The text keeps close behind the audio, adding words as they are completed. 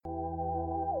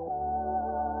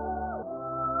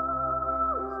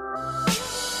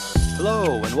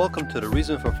Hello, and welcome to the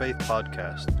Reason for Faith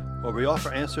podcast, where we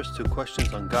offer answers to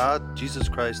questions on God, Jesus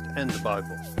Christ, and the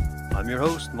Bible. I'm your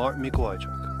host, Martin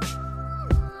Mikołajczuk.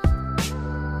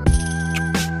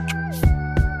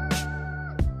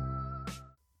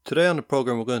 Today on the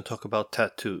program, we're going to talk about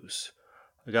tattoos.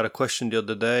 I got a question the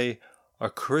other day: are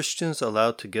Christians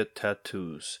allowed to get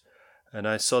tattoos? And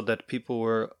I saw that people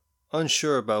were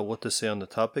unsure about what to say on the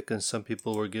topic, and some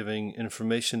people were giving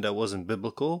information that wasn't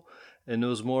biblical, and it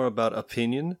was more about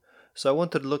opinion. So I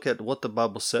wanted to look at what the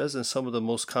Bible says and some of the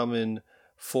most common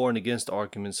for and against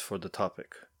arguments for the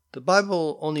topic. The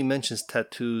Bible only mentions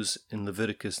tattoos in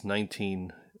Leviticus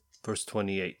 19, verse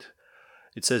 28.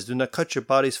 It says, "Do not cut your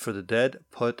bodies for the dead,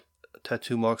 put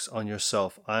tattoo marks on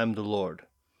yourself. I am the Lord."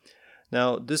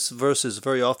 Now, this verse is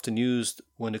very often used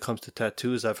when it comes to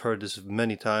tattoos. I've heard this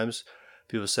many times.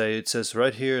 People say, it says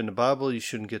right here in the Bible, you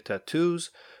shouldn't get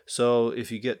tattoos. So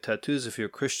if you get tattoos, if you're a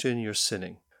Christian, you're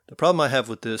sinning. The problem I have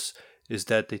with this is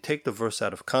that they take the verse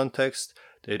out of context.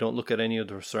 They don't look at any of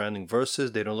the surrounding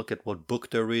verses. They don't look at what book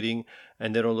they're reading.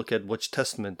 And they don't look at which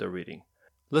testament they're reading.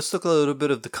 Let's look at a little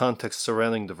bit of the context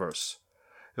surrounding the verse.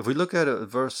 If we look at a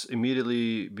verse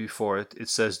immediately before it, it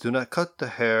says, "Do not cut the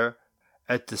hair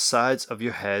at the sides of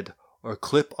your head or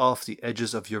clip off the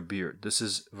edges of your beard." This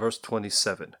is verse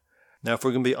 27. Now, if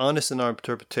we're going to be honest in our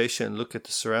interpretation and look at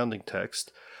the surrounding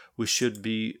text, we should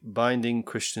be binding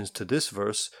Christians to this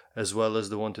verse as well as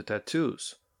the one to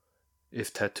tattoos,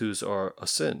 if tattoos are a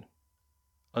sin.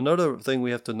 Another thing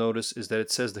we have to notice is that it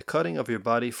says the cutting of your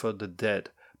body for the dead,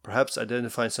 perhaps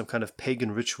identifying some kind of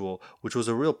pagan ritual, which was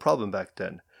a real problem back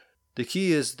then. The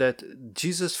key is that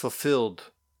Jesus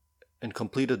fulfilled and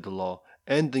completed the law,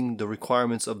 ending the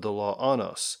requirements of the law on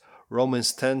us.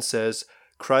 Romans 10 says,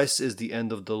 Christ is the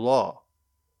end of the law.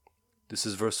 This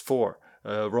is verse 4.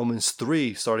 Romans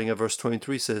 3, starting at verse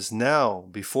 23, says, "Now,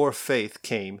 before faith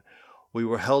came, we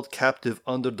were held captive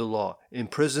under the law,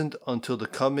 imprisoned until the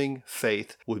coming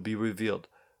faith would be revealed.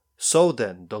 So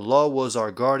then, the law was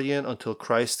our guardian until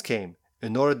Christ came,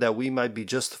 in order that we might be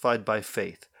justified by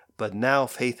faith. But now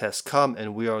faith has come,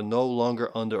 and we are no longer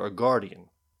under a guardian."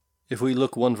 If we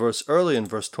look one verse earlier in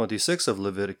verse 26 of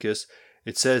Leviticus,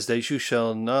 it says that you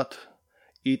shall not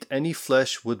eat any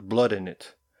flesh with blood in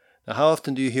it. Now, how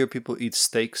often do you hear people eat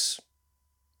steaks?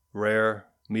 Rare,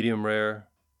 medium rare.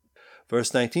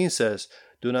 Verse 19 says,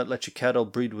 "Do not let your cattle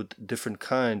breed with different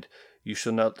kind. You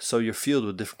shall not sow your field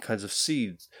with different kinds of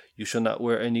seeds. You shall not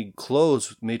wear any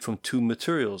clothes made from two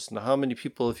materials." Now, how many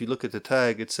people, if you look at the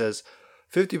tag, it says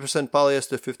 50%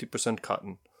 polyester, 50%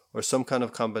 cotton, or some kind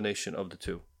of combination of the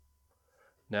two.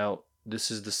 Now,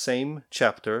 this is the same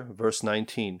chapter, verse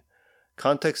 19.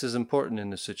 Context is important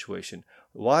in this situation.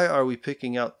 Why are we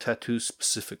picking out tattoos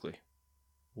specifically?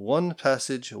 One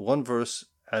passage, one verse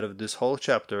out of this whole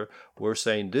chapter, we're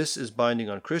saying this is binding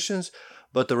on Christians,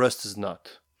 but the rest is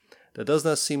not. That does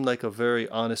not seem like a very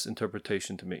honest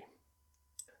interpretation to me.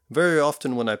 Very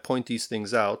often when I point these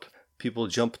things out, people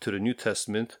jump to the New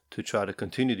Testament to try to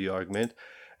continue the argument,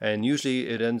 and usually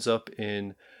it ends up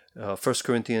in 1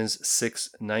 Corinthians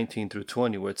 6, 19 through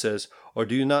 20, where it says, "Or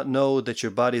do you not know that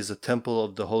your body is a temple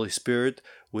of the Holy Spirit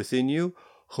within you,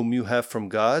 whom you have from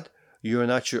God? You are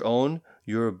not your own,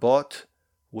 you are bought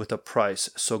with a price.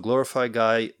 So glorify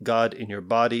God in your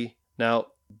body."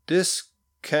 Now, this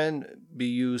can be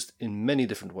used in many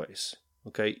different ways.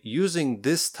 Okay, using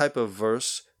this type of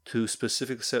verse to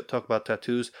specifically talk about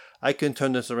tattoos, I can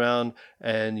turn this around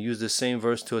and use the same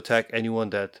verse to attack anyone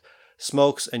that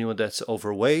smokes, anyone that's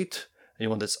overweight,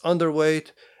 anyone that's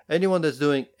underweight, anyone that's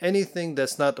doing anything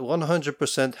that's not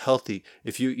 100% healthy.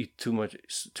 If you eat too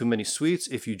many sweets,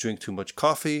 if you drink too much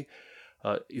coffee,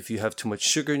 if you have too much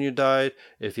sugar in your diet,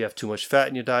 if you have too much fat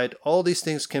in your diet, all these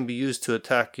things can be used to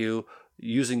attack you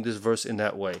using this verse in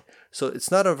that way. So it's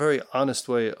not a very honest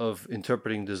way of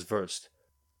interpreting this verse.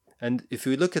 And if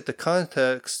we look at the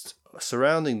context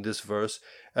surrounding this verse,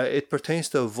 it pertains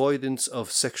to avoidance of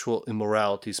sexual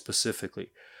immorality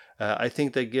specifically. I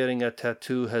think that getting a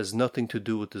tattoo has nothing to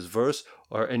do with this verse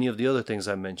or any of the other things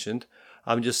I mentioned.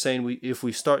 I'm just saying if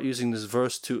we start using this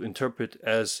verse to interpret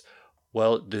as,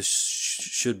 well, this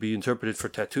should be interpreted for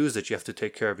tattoos, that you have to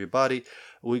take care of your body,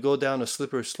 we go down a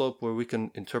slippery slope where we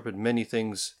can interpret many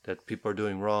things that people are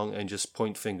doing wrong and just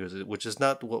point fingers, which is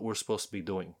not what we're supposed to be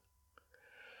doing.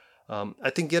 I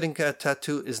think getting a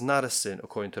tattoo is not a sin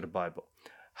according to the Bible.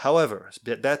 However,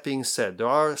 that being said, there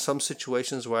are some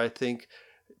situations where I think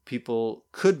people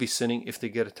could be sinning if they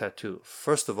get a tattoo.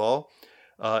 First of all,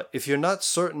 if you're not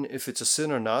certain if it's a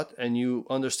sin or not, and you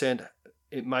understand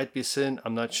it might be a sin,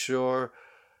 I'm not sure,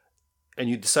 and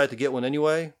you decide to get one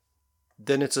anyway,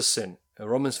 then it's a sin.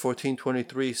 Romans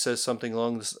 14:23 says something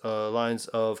along the lines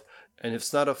of, and if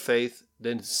it's not of faith,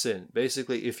 then it's sin.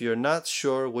 Basically, if you're not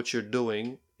sure what you're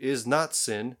doing is not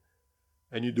sin,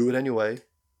 and you do it anyway,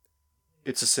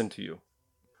 it's a sin to you.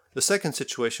 The second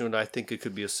situation when I think it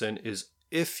could be a sin is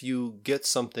if you get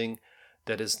something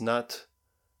that is not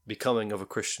becoming of a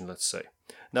Christian, let's say.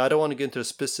 Now, I don't want to get into the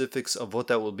specifics of what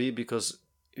that will be because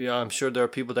I'm sure there are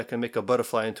people that can make a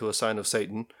butterfly into a sign of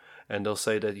Satan, and they'll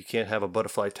say that you can't have a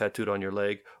butterfly tattooed on your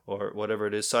leg or whatever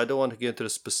it is. So I don't want to get into the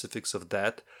specifics of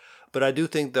that. But I do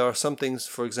think there are some things,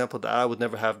 for example, that I would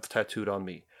never have tattooed on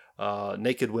me.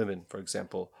 Naked women, for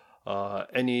example.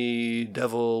 Any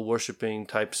devil worshipping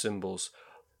type symbols.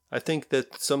 I think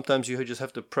that sometimes you just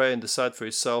have to pray and decide for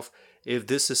yourself if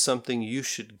this is something you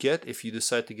should get if you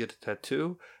decide to get a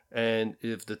tattoo, and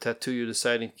if the tattoo you're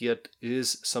deciding to get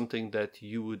is something that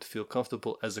you would feel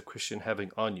comfortable as a Christian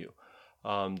having on you.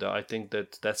 I think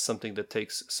that that's something that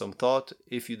takes some thought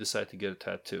if you decide to get a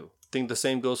tattoo. I think the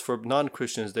same goes for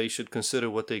non-Christians. They should consider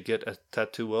what they get a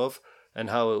tattoo of and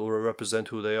how it will represent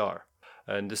who they are.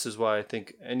 And this is why I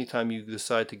think anytime you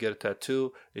decide to get a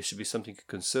tattoo, it should be something to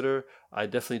consider. I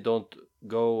definitely don't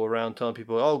go around telling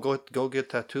people, oh, go get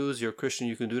tattoos. You're a Christian,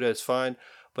 you can do that, it's fine.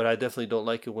 But I definitely don't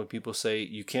like it when people say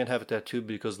you can't have a tattoo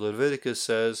because Leviticus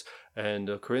says and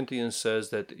Corinthians says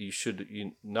that you should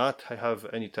not have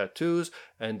any tattoos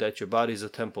and that your body is a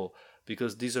temple,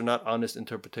 because these are not honest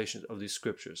interpretations of these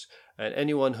scriptures. And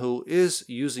anyone who is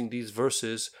using these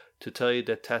verses to tell you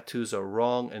that tattoos are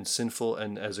wrong and sinful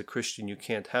and as a Christian you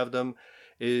can't have them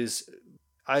is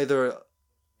either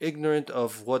ignorant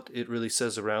of what it really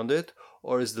says around it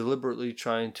or is deliberately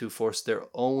trying to force their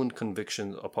own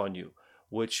convictions upon you,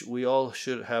 which we all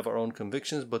should have our own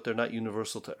convictions, but they're not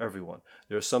universal to everyone.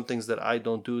 There are some things that I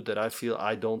don't do that I feel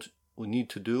I don't need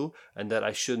to do and that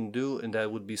I shouldn't do, and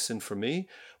that would be sin for me,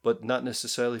 but not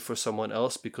necessarily for someone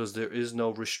else, because there is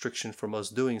no restriction from us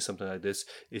doing something like this.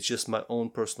 It's just my own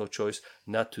personal choice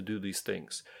not to do these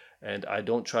things. And I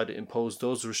don't try to impose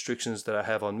those restrictions that I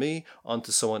have on me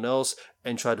onto someone else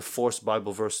and try to force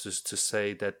Bible verses to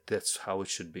say that that's how it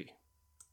should be.